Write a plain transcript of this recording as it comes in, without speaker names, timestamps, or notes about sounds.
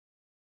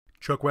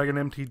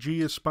ChuckWagon MTG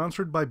is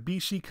sponsored by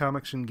BC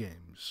Comics and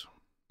Games.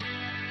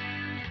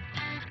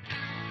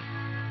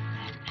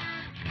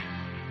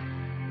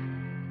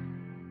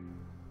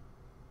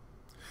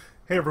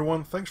 Hey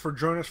everyone, thanks for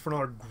joining us for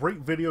another great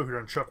video here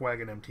on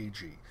ChuckWagon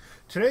MTG.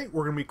 Today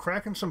we're going to be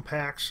cracking some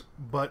packs,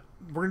 but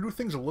we're going to do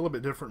things a little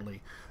bit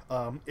differently.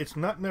 It's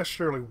not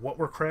necessarily what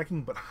we're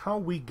cracking, but how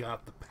we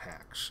got the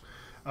packs.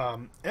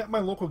 At my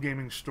local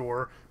gaming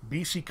store,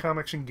 BC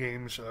Comics and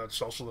Games,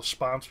 it's also the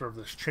sponsor of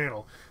this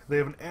channel, they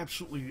have an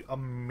absolutely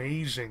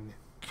amazing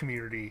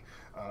community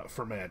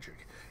for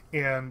Magic.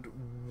 And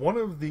one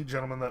of the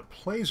gentlemen that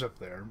plays up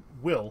there,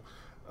 Will,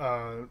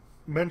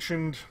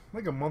 mentioned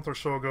like a month or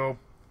so ago,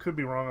 could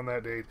be wrong on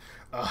that date,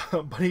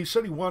 but he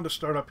said he wanted to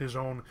start up his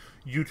own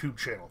YouTube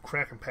channel,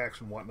 cracking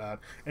packs and whatnot,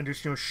 and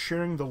just,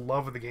 sharing the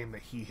love of the game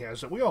that he has,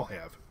 that we all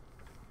have.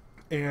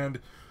 And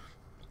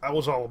I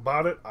was all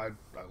about it. I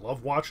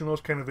love watching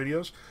those kind of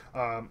videos.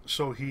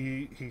 So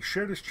he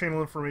shared his channel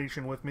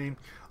information with me.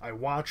 I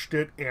watched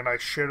it and I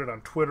shared it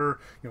on Twitter.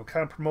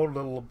 Kind of promoted it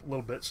a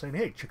little bit, saying,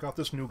 "Hey, check out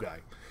this new guy."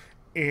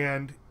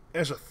 And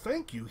as a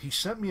thank you, he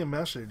sent me a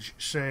message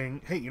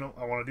saying, "Hey,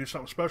 I want to do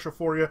something special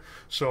for you.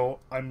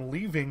 So I'm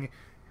leaving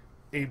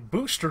a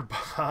booster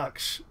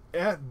box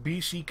at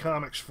BC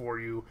Comics for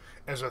you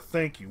as a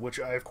thank you," which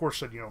I, of course,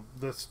 said,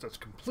 that's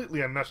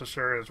completely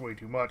unnecessary. That's way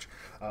too much.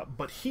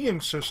 But he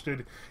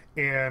insisted,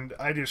 and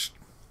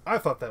I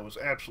thought that was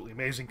absolutely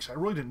amazing because I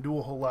really didn't do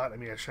a whole lot. I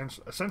mean, I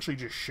essentially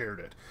just shared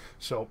it.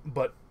 So,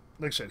 but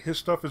like I said, his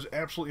stuff is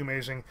absolutely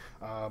amazing.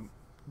 Down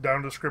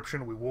in the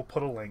description, we will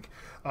put a link.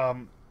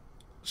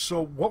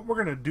 So what we're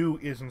going to do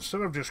is,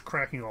 instead of just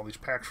cracking all these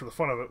packs for the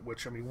fun of it,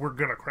 which, I mean, we're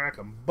going to crack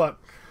them, but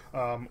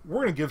we're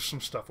going to give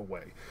some stuff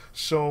away.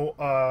 So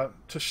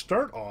to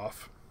start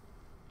off,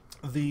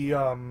 the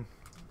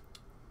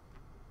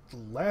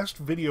last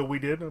video we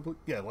did,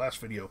 last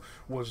video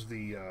was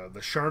the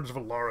Shards of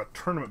Alara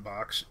tournament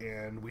box,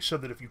 and we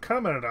said that if you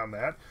commented on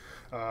that,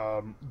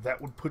 that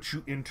would put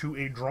you into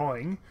a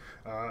drawing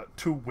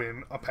to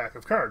win a pack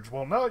of cards.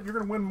 Well, now you're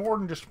going to win more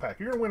than just a pack.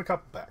 You're going to win a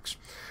couple packs.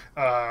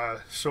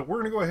 So we're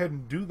going to go ahead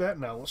and do that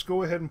now. Let's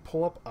go ahead and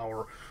pull up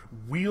our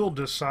Wheel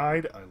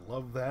Decide. I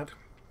love that.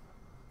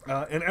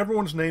 And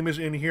everyone's name is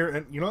in here,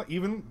 and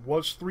even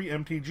was 3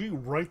 MTG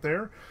right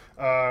there.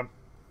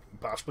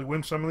 Possibly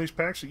win some of these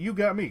packs. You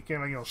got me,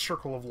 kind of,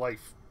 circle of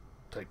life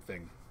type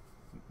thing.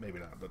 Maybe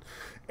not, but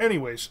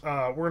anyways,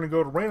 we're going to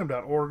go to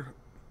random.org,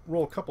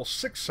 roll a couple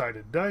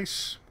 6-sided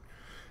dice.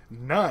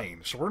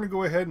 9. So we're going to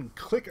go ahead and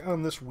click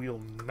on this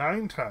wheel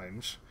 9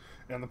 times,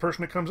 and the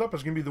person that comes up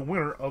is going to be the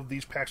winner of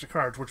these packs of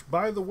cards, which,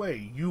 by the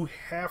way, you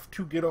have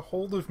to get a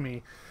hold of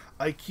me.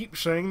 I keep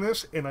saying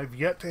this, and I've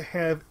yet to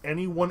have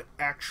anyone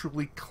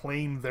actually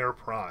claim their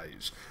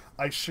prize.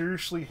 I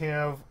seriously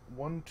have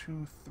 1,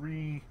 2,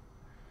 3,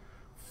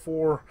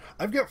 4.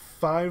 I've got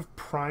 5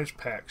 prize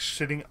packs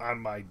sitting on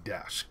my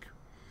desk.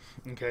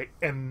 Okay?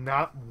 And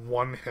not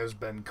one has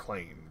been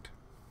claimed.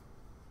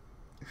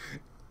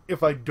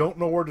 If I don't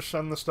know where to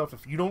send the stuff,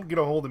 if you don't get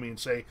a hold of me and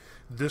say,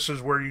 "This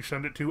is where you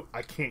send it to,"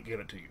 I can't get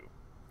it to you.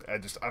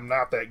 I'm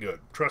not that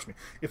good. Trust me.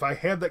 If I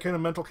had that kind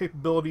of mental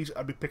capabilities,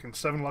 I'd be picking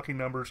 7 lucky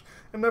numbers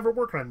and never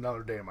working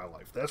another day in my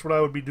life. That's what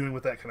I would be doing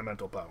with that kind of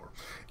mental power.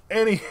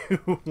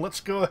 Anywho, let's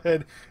go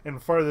ahead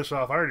and fire this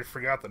off. I already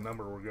forgot the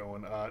number we're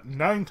going.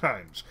 9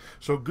 times.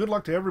 So good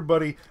luck to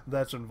everybody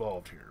that's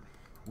involved here.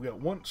 We got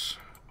once,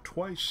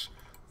 twice,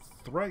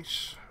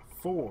 thrice,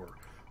 4,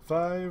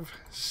 5,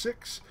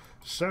 6,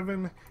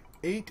 7,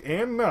 8,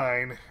 and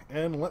 9,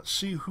 and let's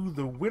see who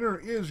the winner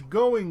is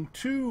going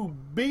to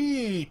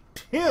be.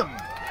 Tim!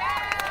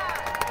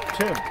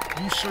 Tim,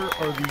 you, sir,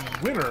 are the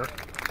winner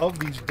of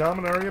these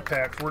Dominaria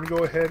packs. We're going to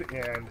go ahead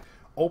and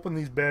open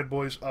these bad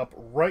boys up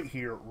right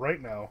here, right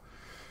now.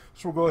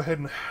 So we'll go ahead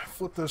and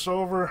flip this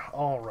over.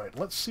 Alright,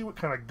 let's see what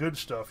kind of good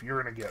stuff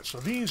you're going to get. So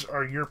these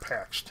are your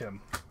packs,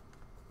 Tim.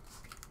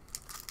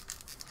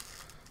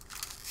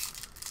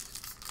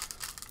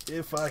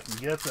 If I can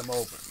get them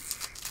open.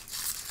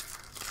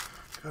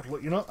 God,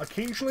 look,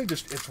 occasionally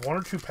it's 1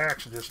 or 2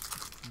 packs that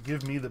just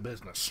give me the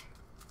business.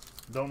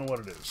 Don't know what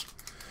it is.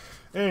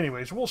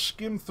 Anyways, we'll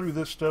skim through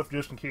this stuff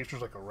just in case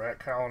there's like a rat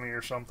colony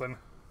or something.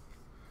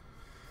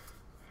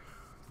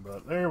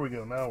 But there we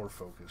go. Now we're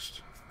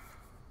focused.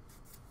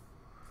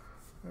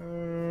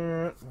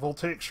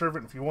 Voltaic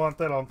Servant, if you want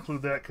that, I'll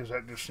include that because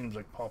that just seems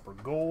like pauper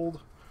gold.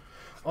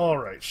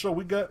 Alright, so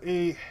we got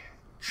a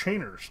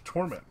Chainer's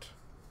Torment.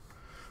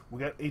 We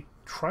got a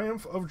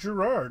Triumph of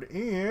Gerard,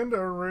 and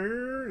a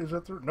rare, is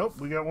that the, nope,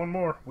 we got one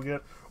more. We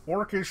got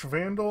Orcish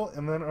Vandal,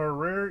 and then our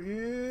rare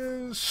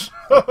is,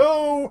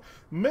 oh,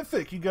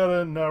 Mythic. You got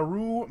a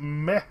Naru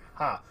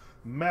Meha,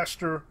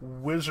 Master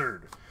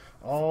Wizard.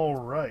 All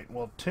right,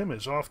 well, Tim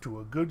is off to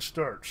a good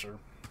start, sir.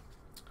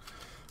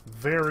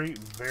 Very,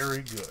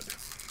 very good.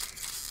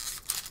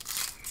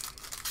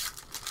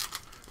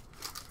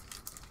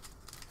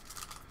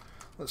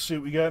 Let's see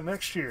what we got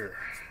next year.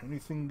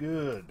 Anything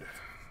good?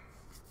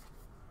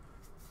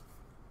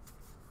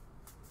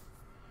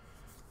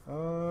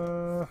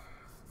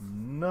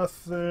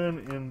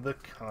 Nothing in the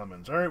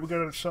uncommons. All right, we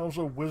got ourselves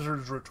a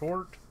Wizard's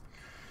Retort.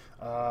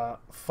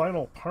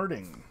 Final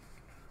Parting.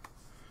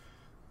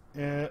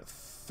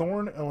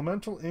 Thorn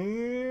Elemental,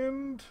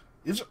 and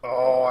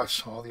oh, I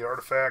saw the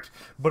artifact,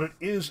 but it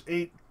is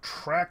a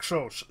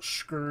Traxos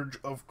Scourge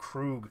of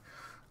Krug.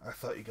 I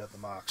thought you got the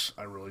Mox.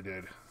 I really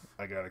did.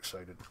 I got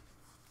excited.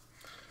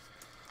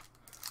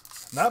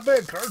 Not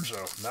bad cards,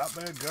 though. Not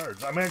bad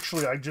cards.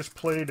 I just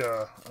played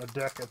a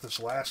deck at this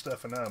last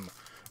F&M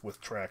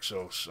with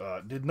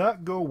Traxos. Did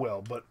not go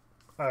well, but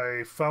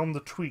I found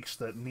the tweaks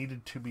that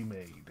needed to be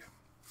made.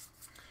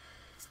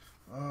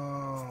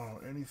 Oh,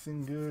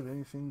 anything good?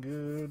 Anything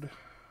good?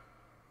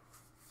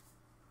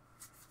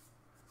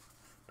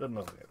 Doesn't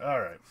look good.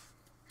 Alright.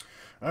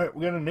 Alright,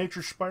 we got a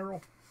Nature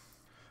Spiral.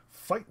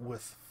 Fight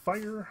with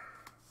Fire.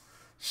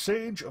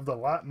 Sage of the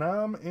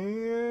Latnam,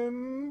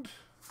 and...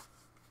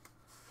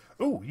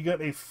 oh, you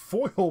got a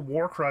foil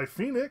Warcry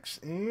Phoenix,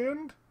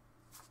 and...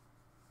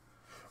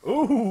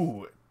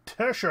 ooh,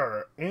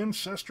 Teshar,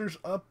 Ancestors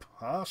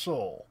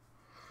Apostle.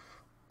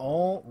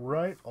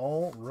 Alright,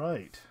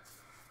 alright.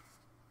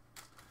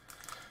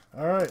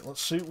 Alright,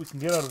 let's see what we can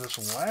get out of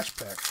this last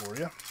pack for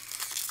you.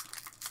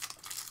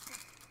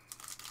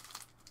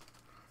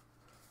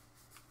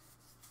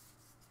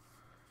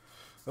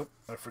 Oh,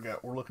 I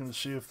forgot. We're looking to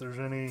see if there's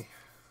any...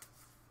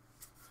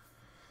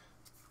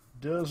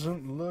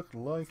 doesn't look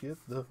like it,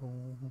 though.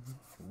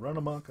 Run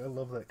amok, I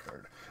love that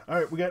card.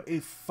 Alright, we got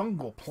a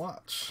Fungal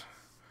Plots.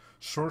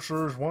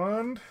 Sorcerer's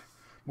Wand,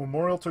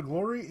 Memorial to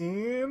Glory,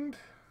 and...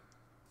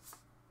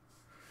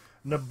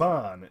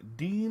 Naban,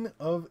 Dean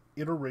of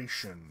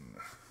Iteration.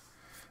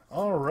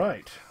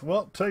 Alright,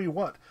 well, tell you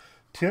what.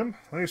 Tim,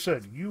 like I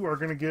said, you are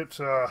going to get...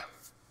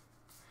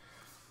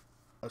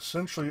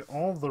 essentially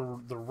all the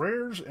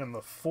rares and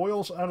the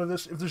foils out of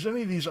this. If there's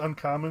any of these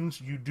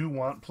uncommons you do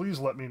want, please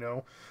let me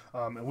know,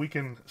 and we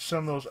can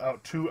send those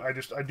out too. I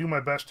do my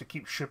best to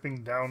keep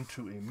shipping down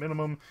to a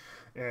minimum,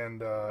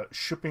 and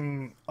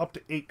shipping up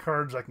to 8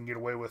 cards I can get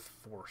away with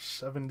for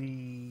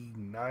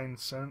 79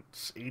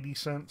 cents, 80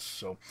 cents.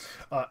 So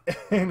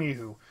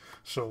anywho,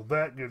 so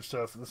that good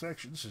stuff. This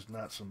is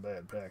not some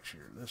bad packs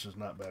here. This is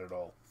not bad at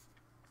all.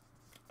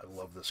 I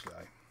love this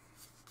guy.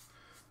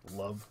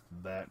 Love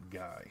that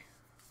guy.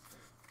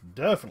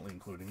 Definitely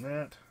including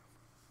that.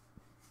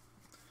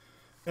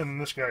 And then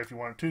this guy if you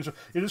want to. So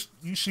it is,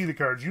 you see the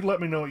cards, you let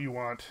me know what you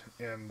want,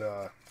 and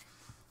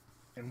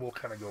we'll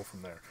kind of go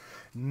from there.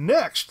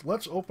 Next,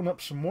 let's open up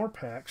some more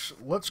packs.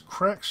 Let's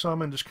crack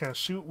some and just kind of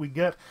see what we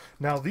get.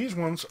 Now these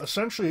ones,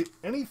 essentially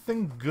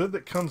anything good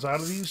that comes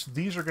out of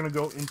these are going to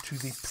go into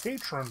the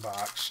patron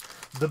box,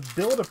 the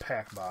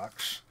Build-A-Pack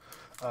box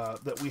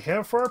that we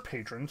have for our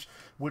patrons,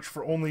 which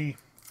for only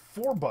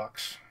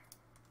 $4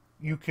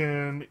 you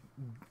can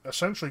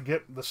essentially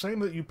get the same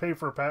that you pay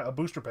for a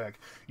booster pack.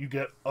 You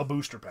get a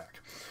booster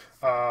pack.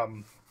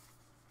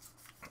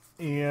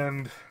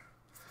 And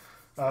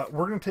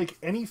we're going to take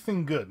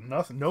anything good,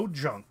 no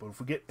junk, but if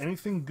we get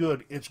anything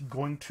good, it's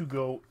going to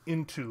go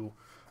into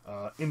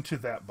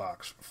that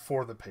box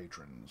for the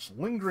patrons.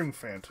 Lingering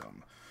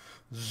Phantom.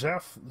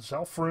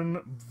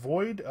 Zalfrin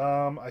Void,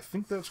 I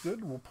think that's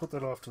good. We'll put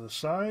that off to the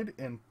side.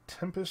 And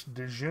Tempest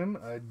de Jin,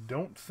 I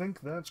don't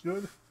think that's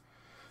good.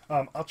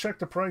 I'll check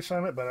the price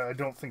on it, but I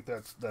don't think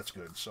that's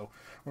good. So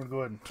we're going to go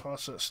ahead and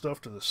toss that stuff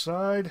to the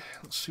side.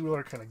 Let's see what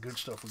other kind of good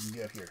stuff we can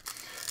get here.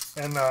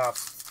 And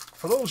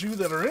for those of you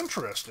that are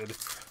interested,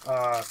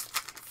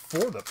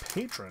 for the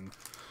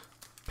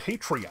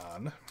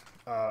Patreon,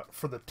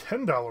 for the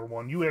 $10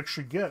 one, you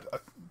actually get a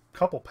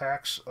couple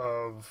packs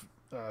of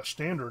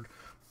standard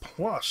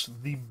plus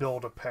the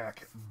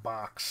Build-A-Pack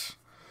box,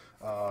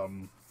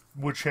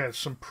 which has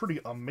some pretty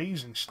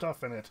amazing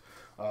stuff in it.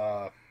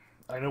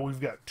 I know we've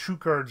got 2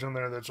 cards in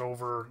there that's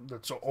over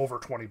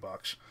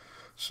 $20.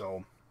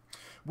 So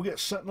we got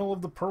Sentinel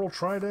of the Pearl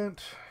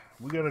Trident.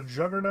 We got a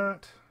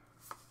Juggernaut.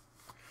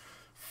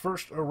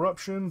 First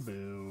Eruption,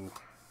 boo.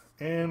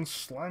 And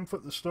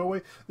Slimefoot the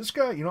Stowaway. This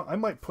guy, you know, I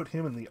might put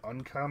him in the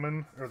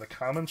uncommon or the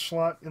common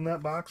slot in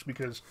that box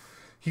because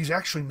he's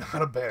actually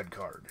not a bad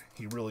card.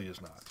 He really is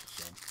not.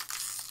 So.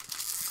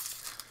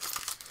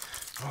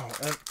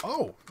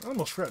 I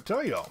almost forgot to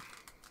tell y'all.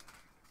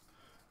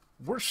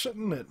 We're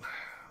sitting at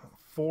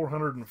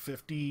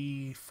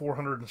 450,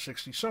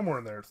 460, somewhere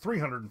in there,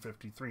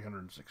 350,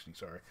 360,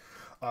 sorry,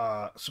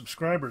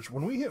 subscribers.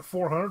 When we hit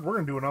 400, we're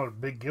going to do another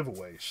big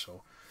giveaway,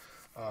 so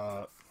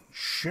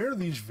share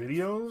these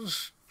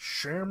videos,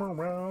 share them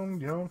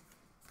around, you know,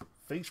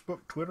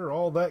 Facebook, Twitter,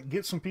 all that,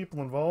 get some people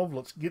involved.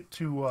 Let's get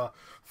to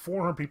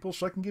 400 people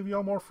so I can give you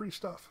all more free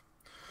stuff.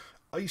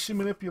 Icy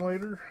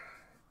Manipulator,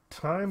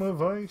 Time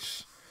of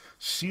Ice,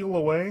 Seal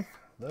Away,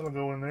 that'll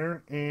go in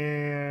there,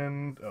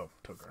 and, oh,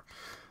 Tokar.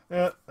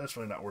 Yeah, that's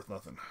really not worth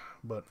nothing.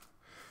 But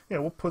yeah,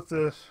 we'll put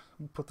that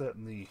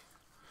in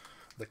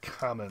the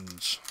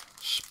commons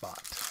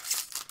spot.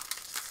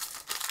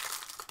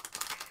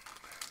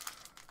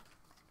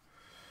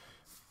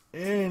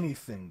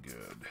 Anything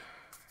good?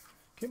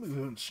 Can't believe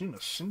we haven't seen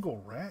a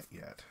single rat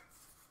yet.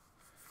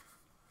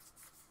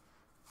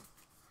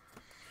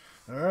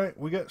 Alright,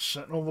 we got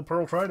Sentinel of the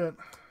Pearl Trident.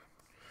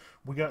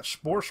 We got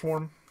Spore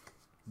Swarm.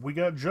 We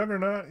got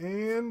Juggernaut,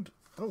 and...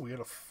 oh, we got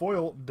a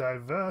foil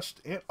Divest,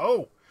 and...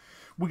 oh!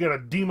 We got a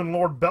Demon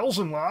Lord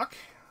Belzenlock.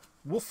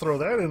 We'll throw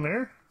that in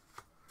there.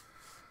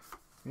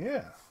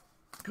 Yeah.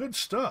 Good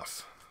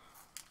stuff.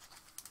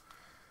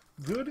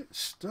 Good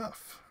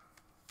stuff.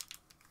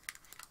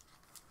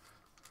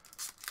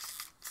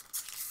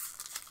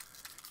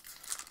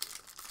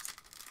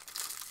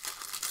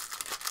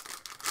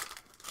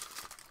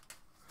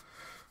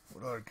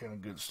 What other kind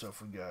of good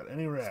stuff we got?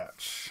 Any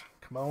rats?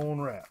 Come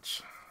on,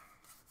 rats.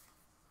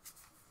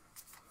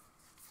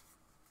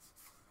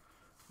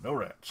 No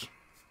rats.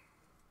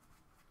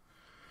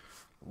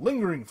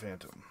 Lingering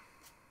Phantom.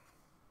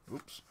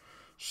 Oops.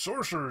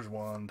 Sorcerer's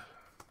Wand.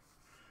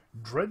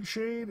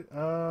 Dreadshade.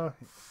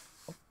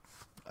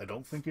 I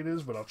don't think it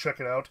is, but I'll check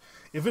it out.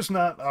 If it's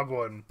not, I'll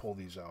go ahead and pull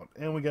these out.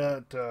 And we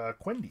got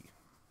Quendi.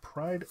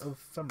 Pride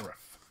of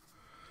Femref.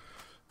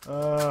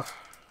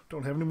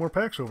 Don't have any more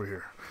packs over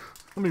here.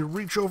 Let me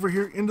reach over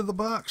here into the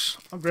box.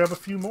 I'll grab a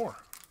few more.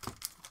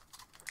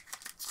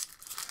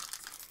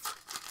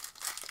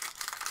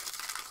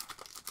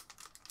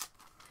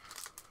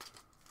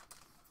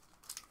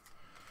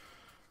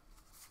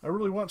 I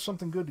really want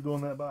something good to go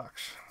in that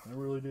box. I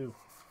really do.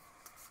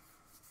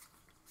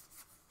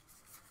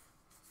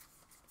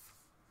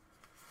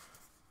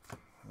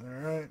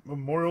 Alright,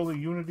 Memorial to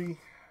Unity.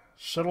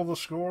 Settle the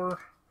Score.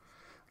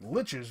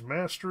 Lich's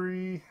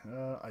Mastery.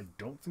 I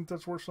don't think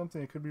that's worth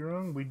something. I could be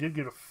wrong. We did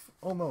get a...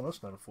 oh, no,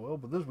 that's not a foil.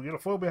 But this, we get a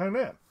foil behind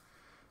that.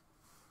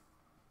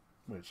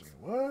 Wait a second.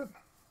 What?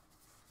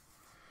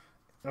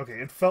 Okay,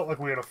 it felt like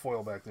we had a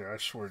foil back there. I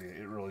swear to you,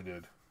 it really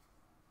did.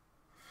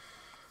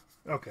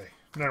 Okay,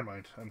 never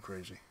mind. I'm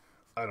crazy.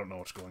 I don't know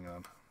what's going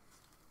on.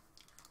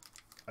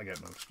 I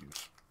got no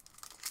excuse.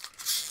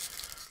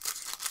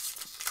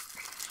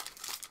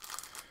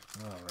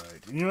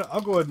 Alright, you know,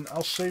 I'll go ahead and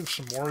I'll save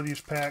some more of these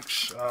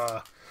packs.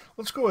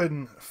 Let's go ahead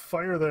and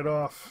fire that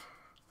off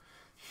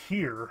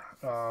here.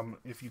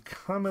 If you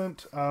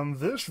comment on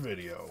this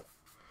video,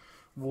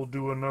 we'll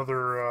do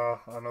another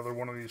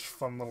one of these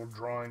fun little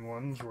drawing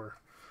ones where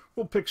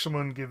we'll pick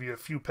someone and give you a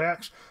few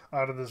packs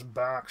out of this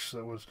box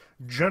that was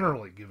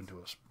generally given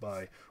to us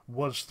by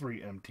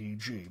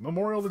Was3MTG.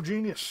 Memorial to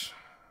Genius.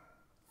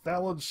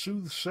 Thalid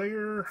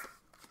Soothsayer.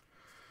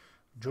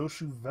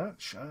 Josu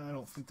Vetch. I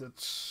don't think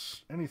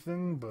that's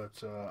anything,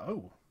 but,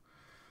 oh.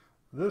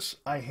 This,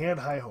 I had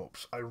high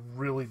hopes. I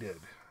really did.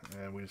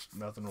 And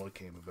nothing really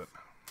came of it.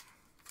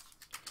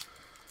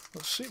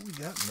 Let's see what we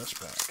got in this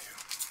pack.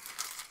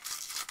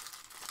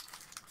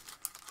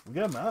 We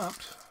got an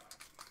Opt.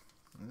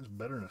 It's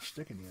better than a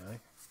stick in the eye.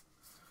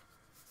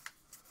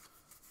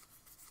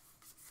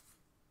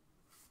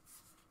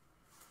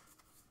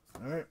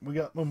 Alright, we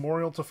got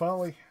Memorial to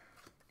Folly.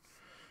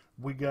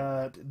 We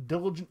got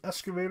Diligent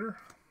Excavator.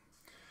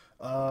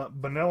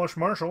 Benelish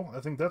Marshall. I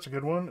think that's a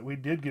good one. We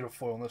did get a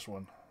foil in this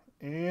one.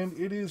 And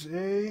it is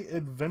a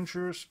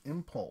Adventurous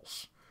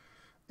Impulse.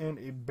 And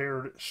a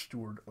Baird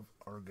Steward of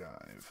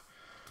Argive.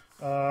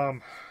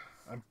 I'm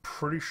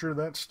pretty sure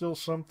that's still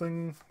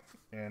something.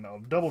 And I'll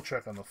double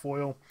check on the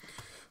foil.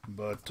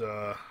 But,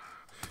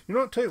 you know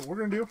what? Tell you what we're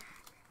going to do.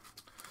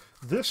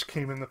 This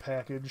came in the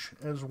package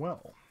as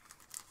well.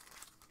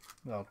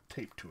 Well,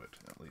 tape to it,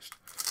 at least.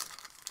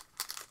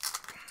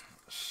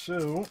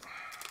 So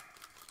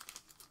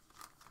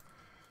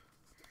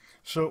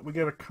we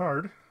got a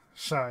card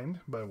signed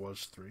by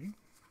Was3.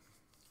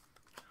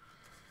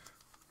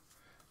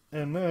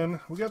 And then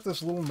we got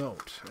this little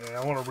note. And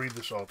I want to read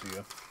this all to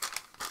you.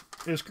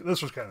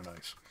 This was kind of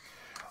nice.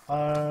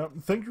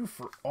 Thank you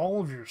for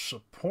all of your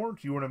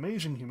support. You are an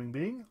amazing human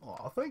being.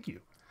 Aw, thank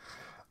you.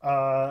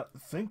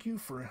 Thank you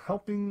for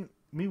helping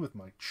me with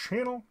my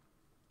channel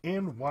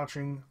and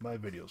watching my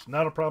videos.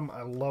 Not a problem.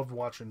 I love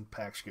watching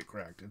packs get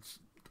cracked. It's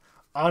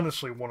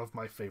honestly one of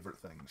my favorite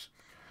things.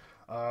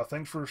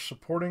 Thanks for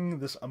supporting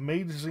this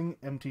amazing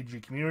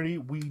MTG community.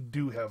 We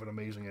do have an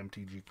amazing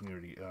MTG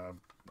community.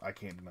 I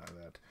can't deny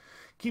that.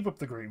 Keep up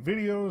the great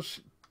videos.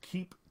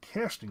 Keep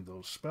casting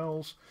those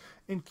spells.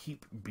 And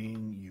keep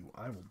being you.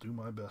 I will do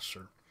my best,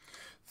 sir.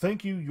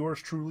 Thank you.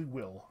 Yours truly,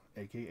 Will,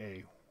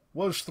 a.k.a.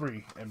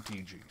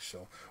 Was3MTG.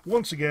 So,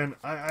 once again,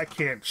 I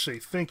can't say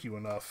thank you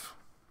enough.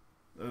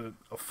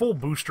 A full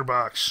booster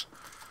box.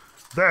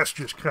 That's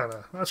kind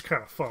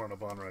of fun on a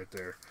bun right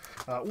there.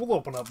 We'll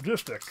open up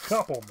just a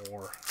couple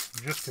more,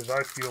 just because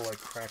I feel like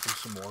cracking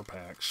some more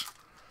packs.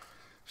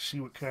 See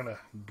what kind of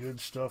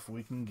good stuff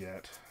we can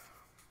get.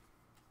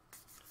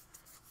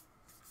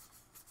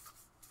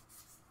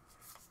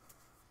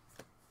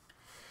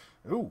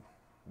 Ooh,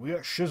 we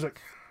got Shizak,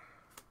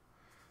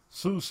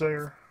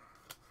 Soothsayer,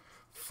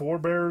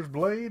 Forebear's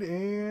Blade,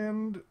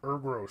 and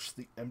Urgros,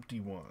 the Empty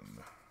One.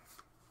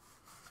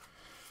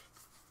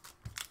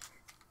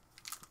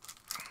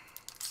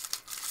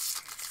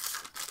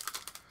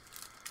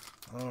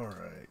 All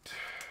right.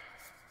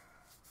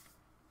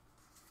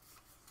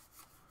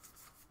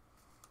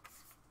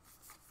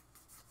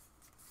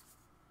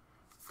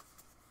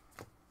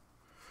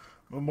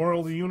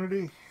 Memorial to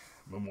Unity.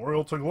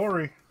 Memorial to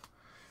Glory,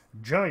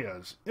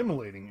 Jaya's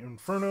Immolating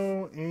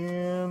Inferno,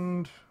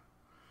 and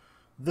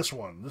this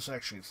one. This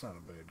actually, it's not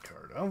a bad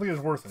card. I don't think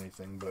it's worth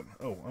anything, but,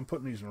 oh, I'm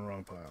putting these in the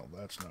wrong pile.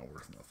 That's not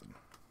worth nothing.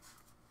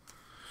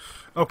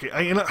 Okay,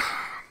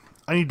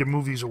 I need to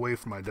move these away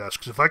from my desk,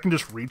 because if I can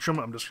just reach them,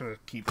 I'm just going to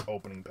keep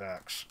opening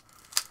packs.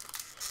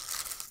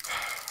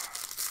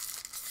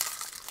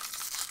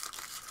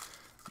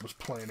 I was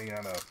planning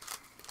on a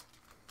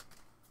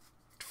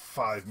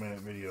 5-minute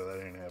video.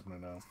 That ain't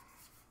happening now.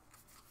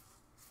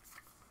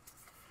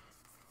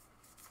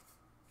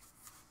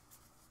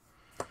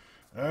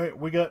 Alright,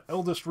 we got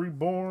Eldest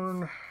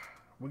Reborn.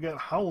 We got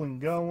Howling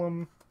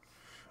Golem.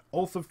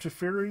 Oath of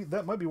Teferi.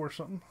 That might be worth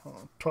something.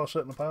 I'll toss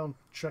that in the pile and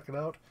check it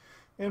out.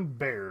 And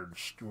Baird,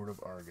 Steward of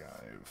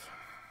Argive.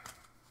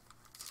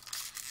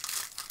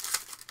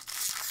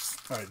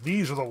 Alright,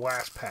 these are the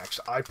last packs.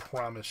 I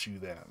promise you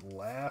that.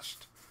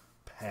 Last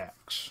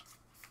packs.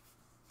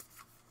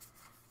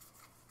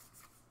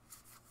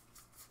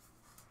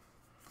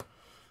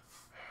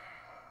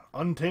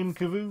 Untamed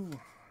Kavu.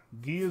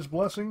 Gia's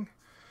Blessing.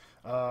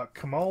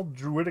 Kamal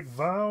Druidic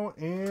Vow.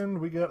 And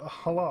we got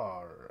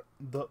Halar,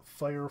 the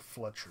Fire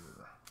Fletcher.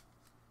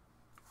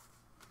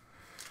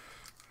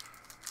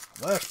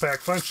 Last pack.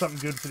 Find something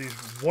good for these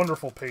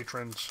wonderful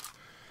patrons.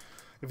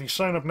 If you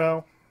sign up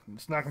now,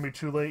 it's not going to be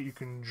too late. You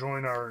can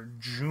join our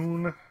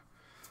June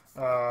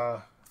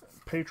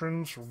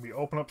patrons. We'll be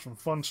opening up some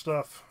fun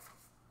stuff.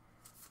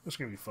 It's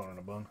going to be fun in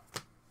a bun.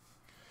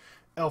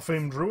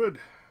 Elfame Druid.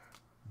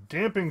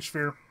 Damping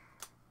Sphere.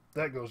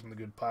 That goes in the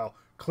good pile.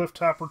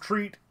 Clifftop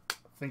Retreat. I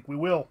think we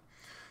will.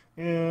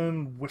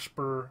 And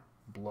Whisper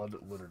Blood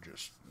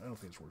Liturgist. I don't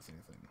think it's worth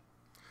anything.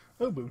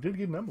 Oh, but we did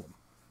get an emblem.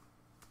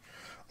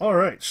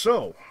 Alright,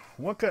 so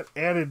what got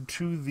added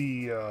to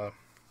the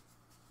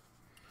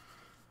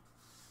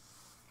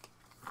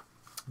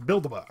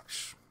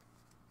Build-A-Box?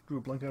 Drew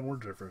a blank on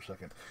words there for a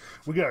second.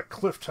 We got a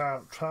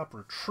Clifftop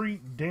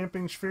Retreat,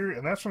 Damping Sphere,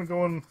 and that's going to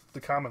go in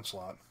the common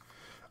slot.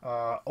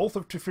 Oath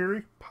of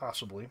Teferi,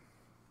 possibly.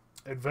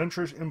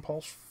 Adventurous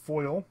Impulse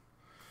Foil.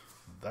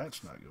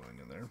 That's not going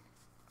in there.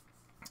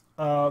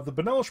 The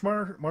Benelish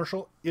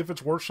Marshal, if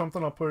it's worth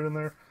something, I'll put it in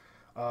there.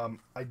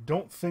 I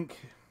don't think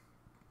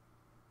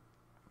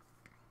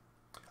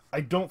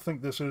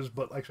this is,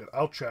 but like I said,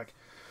 I'll check.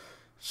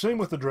 Same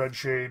with the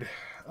Dreadshade.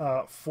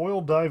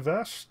 Foil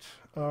Divest.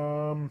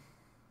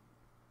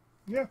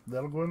 Yeah,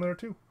 that'll go in there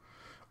too.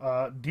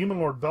 Demon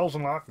Lord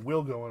Belzenlock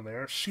will go in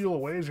there. Seal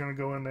Away is going to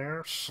go in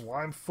there.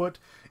 Slimefoot,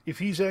 if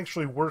he's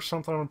actually worth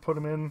something, I'm going to put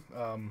him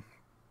in.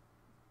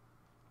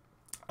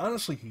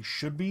 Honestly, he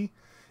should be.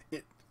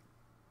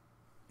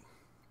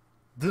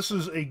 This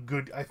is a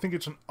good, I think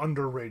it's an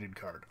underrated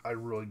card. I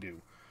really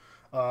do.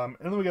 And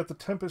then we got the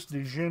Tempest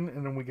de Jin,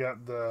 and then we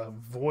got the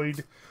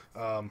Void.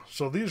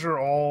 So these are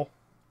all,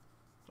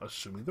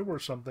 assuming there were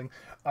something,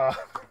 are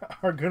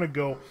going to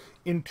go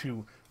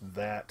into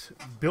that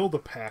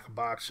Build-A-Pack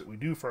box that we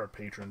do for our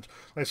patrons.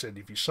 Like I said,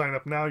 if you sign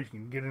up now, you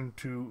can get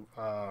into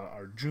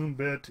our June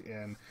bit,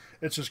 and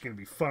it's just going to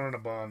be fun and a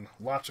bun.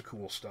 Lots of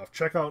cool stuff.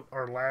 Check out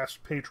our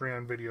last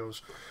Patreon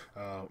videos.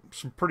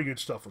 Some pretty good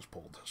stuff was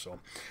pulled. So,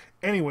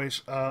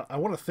 anyways, I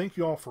want to thank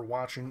you all for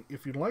watching.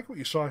 If you like what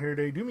you saw here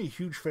today, do me a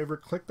huge favor.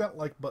 Click that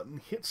like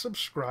button. Hit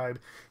subscribe.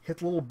 Hit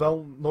the little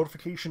bell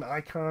notification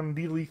icon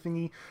dealy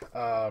thingy.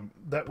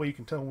 That way you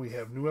can tell when we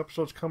have new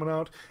episodes coming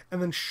out. And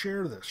then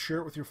share this. Share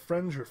it with your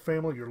friends, your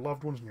family, your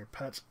loved ones, and your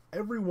pets.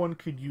 Everyone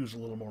could use a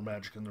little more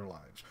magic in their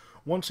lives.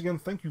 Once again,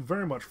 thank you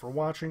very much for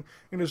watching,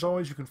 and as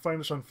always, you can find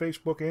us on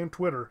Facebook and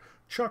Twitter,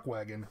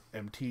 ChuckWagon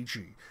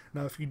MTG.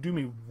 Now, if you do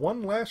me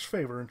one last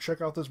favor and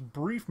check out this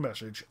brief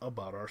message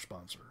about our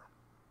sponsor.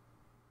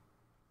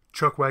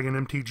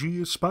 ChuckWagon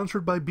MTG is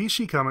sponsored by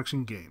BC Comics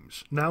and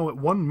Games, now at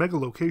one mega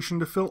location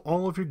to fill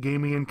all of your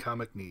gaming and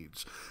comic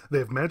needs. They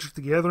have Magic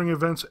the Gathering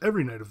events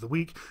every night of the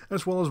week,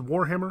 as well as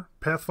Warhammer,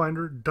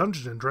 Pathfinder,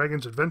 Dungeons &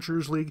 Dragons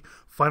Adventurers League,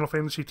 Final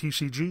Fantasy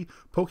TCG,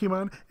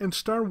 Pokemon, and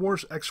Star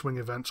Wars X-Wing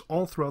events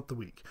all throughout the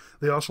week.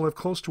 They also have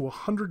close to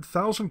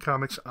 100,000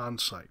 comics on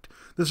site.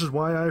 This is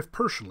why I have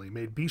personally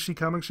made BC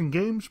Comics and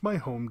Games my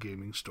home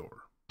gaming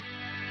store.